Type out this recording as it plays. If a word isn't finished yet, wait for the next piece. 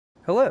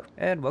Hello,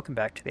 and welcome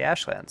back to the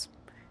Ashlands.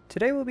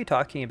 Today we'll be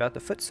talking about the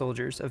foot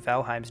soldiers of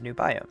Valheim's new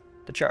biome,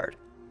 the Charred.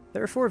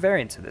 There are 4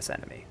 variants of this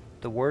enemy: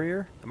 the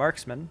Warrior, the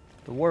Marksman,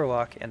 the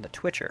Warlock, and the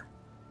Twitcher.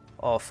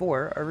 All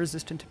 4 are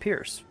resistant to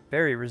pierce,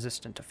 very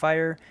resistant to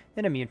fire,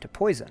 and immune to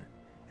poison.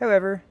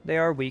 However, they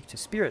are weak to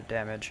spirit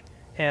damage,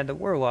 and the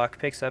Warlock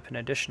picks up an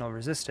additional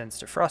resistance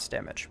to frost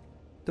damage.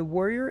 The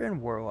Warrior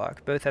and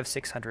Warlock both have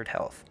 600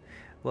 health,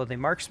 while the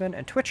Marksman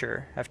and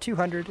Twitcher have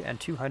 200 and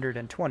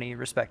 220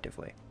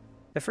 respectively.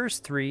 The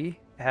first 3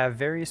 have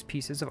various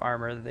pieces of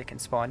armor that they can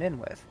spawn in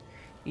with.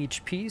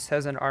 Each piece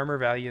has an armor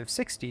value of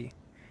 60,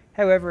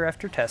 however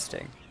after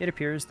testing, it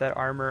appears that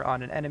armor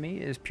on an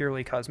enemy is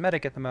purely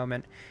cosmetic at the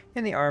moment,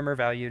 and the armor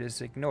value is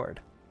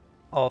ignored.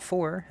 All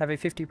 4 have a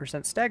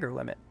 50% stagger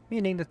limit,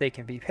 meaning that they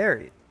can be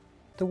parried.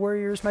 The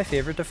Warrior is my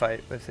favorite to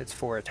fight with its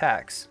 4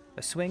 attacks: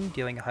 a swing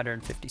dealing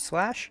 150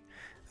 slash,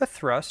 a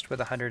thrust with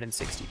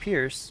 160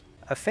 pierce,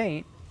 a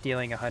feint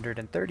dealing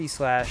 130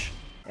 slash,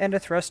 and a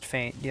thrust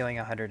feint dealing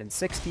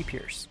 160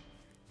 pierce.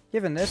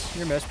 Given this,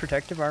 your most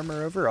protective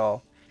armor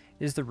overall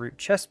is the root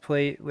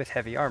chestplate with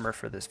heavy armor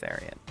for this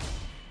variant.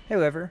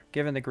 However,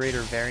 given the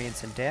greater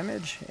variance in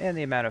damage and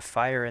the amount of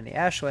fire in the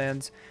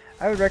Ashlands,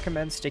 I would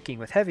recommend sticking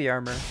with heavy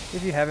armor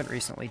if you haven't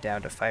recently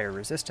downed a fire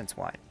resistance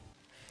wine.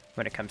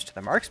 When it comes to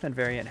the Marksman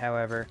variant,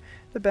 however,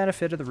 the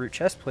benefit of the root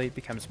chestplate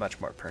becomes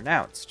much more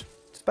pronounced.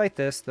 Despite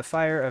this, the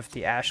fire of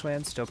the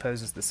Ashlands still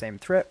poses the same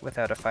threat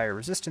without a fire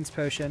resistance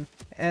potion,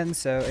 and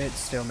so it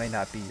still may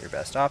not be your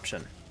best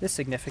option. This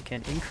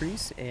significant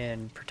increase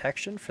in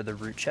protection for the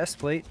root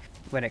chestplate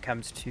when it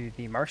comes to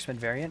the Marksman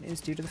variant is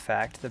due to the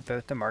fact that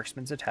both the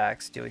Marksman's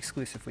attacks deal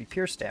exclusively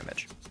pierce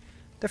damage.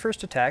 The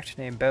first attack,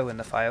 named Bow in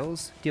the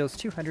files, deals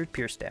 200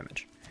 pierce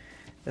damage.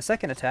 The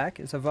second attack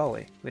is a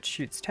volley, which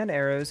shoots 10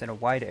 arrows in a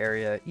wide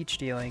area, each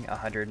dealing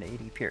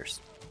 180 pierce.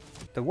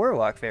 The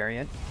Warlock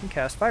variant can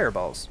cast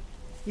fireballs,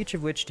 each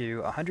of which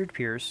do 100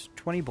 pierce,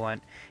 20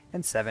 blunt,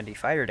 and 70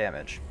 fire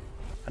damage.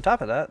 On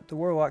top of that, the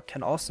Warlock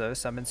can also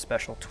summon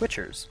special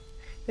Twitchers,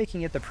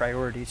 making it the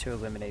priority to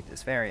eliminate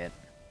this variant.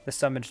 The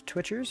summoned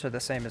Twitchers are the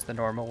same as the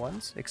normal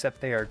ones, except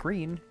they are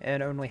green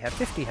and only have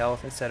 50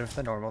 health instead of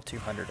the normal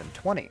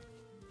 220.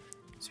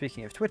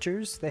 Speaking of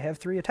Twitchers, they have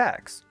 3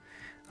 attacks: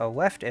 a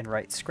left and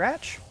right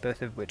scratch,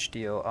 both of which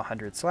deal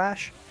 100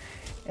 slash,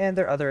 and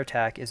their other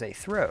attack is a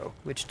throw,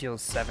 which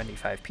deals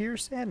 75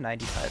 pierce and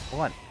 95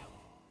 blunt.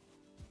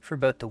 For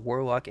both the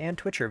Warlock and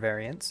Twitcher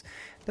variants,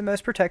 the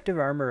most protective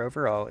armor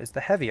overall is the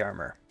heavy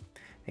armor.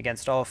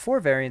 Against all 4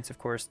 variants, of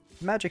course,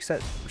 the magic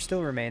set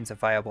still remains a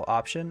viable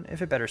option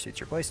if it better suits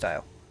your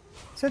playstyle.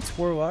 Since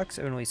Warlocks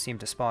only seem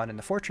to spawn in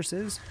the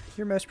fortresses,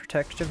 your most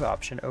protective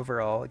option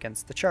overall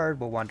against the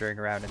Charred while wandering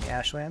around in the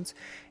Ashlands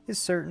is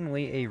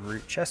certainly a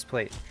root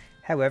chestplate.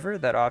 However,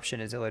 that option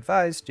is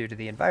ill-advised due to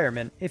the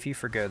environment if you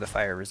forgo the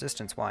fire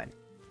resistance wine.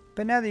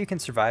 But now that you can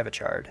survive a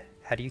Charred,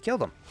 how do you kill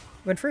them?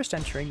 When first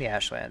entering the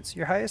Ashlands,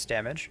 your highest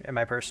damage, and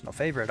my personal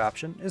favorite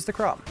option, is the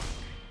Crom.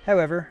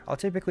 However, I'll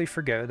typically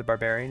forgo the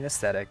Barbarian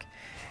aesthetic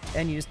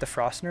and use the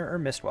Frostner or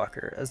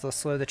Mistwalker, as they'll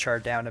slow the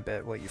Charred down a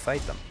bit while you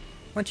fight them.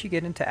 Once you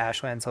get into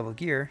Ashlands level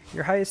gear,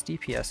 your highest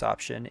DPS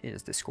option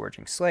is the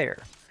Scourging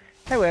Slayer.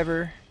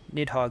 However,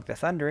 Nidhogg the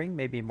Thundering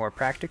may be more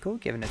practical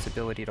given its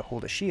ability to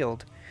hold a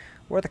shield,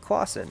 or the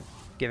Clawson,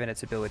 given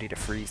its ability to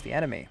freeze the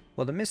enemy,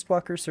 while the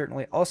Mistwalker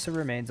certainly also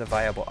remains a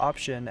viable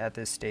option at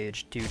this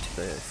stage due to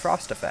the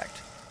frost effect.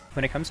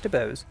 When it comes to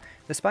bows,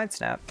 the Spine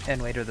Snap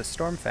and later the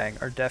Stormfang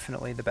are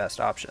definitely the best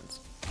options.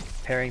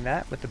 Pairing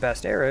that with the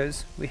best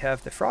arrows, we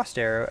have the Frost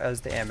Arrow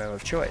as the ammo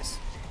of choice.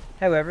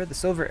 However, the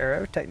Silver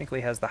Arrow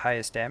technically has the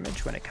highest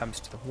damage when it comes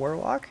to the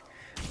Warlock,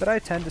 but I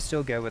tend to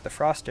still go with the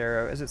Frost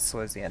Arrow as it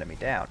slows the enemy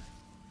down.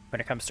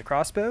 When it comes to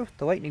crossbow,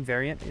 the Lightning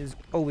variant is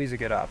always a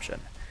good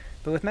option,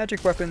 but with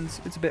magic weapons,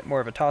 it's a bit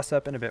more of a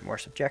toss-up and a bit more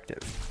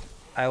subjective.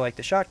 I like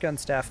the shotgun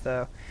staff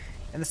though,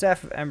 and the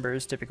Staff of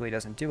Embers typically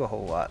doesn't do a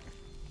whole lot.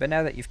 But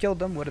now that you've killed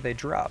them, what do they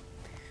drop?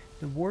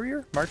 The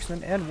Warrior,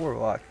 Marksman, and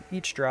Warlock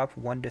each drop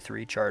 1 to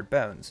 3 charred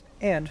bones,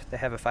 and they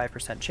have a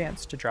 5%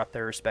 chance to drop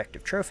their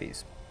respective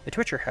trophies. The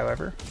Twitcher,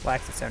 however,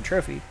 lacks its own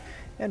trophy,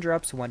 and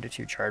drops 1 to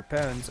 2 charred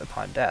bones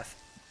upon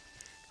death.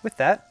 With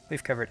that,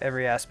 we've covered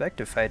every aspect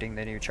of fighting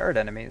the new Charred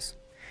enemies.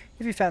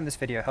 If you found this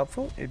video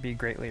helpful, it would be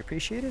greatly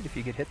appreciated if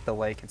you could hit the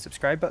like and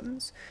subscribe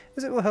buttons,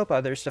 as it will help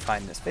others to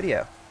find this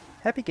video.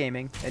 Happy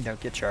gaming, and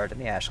don't get charred in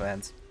the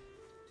Ashlands.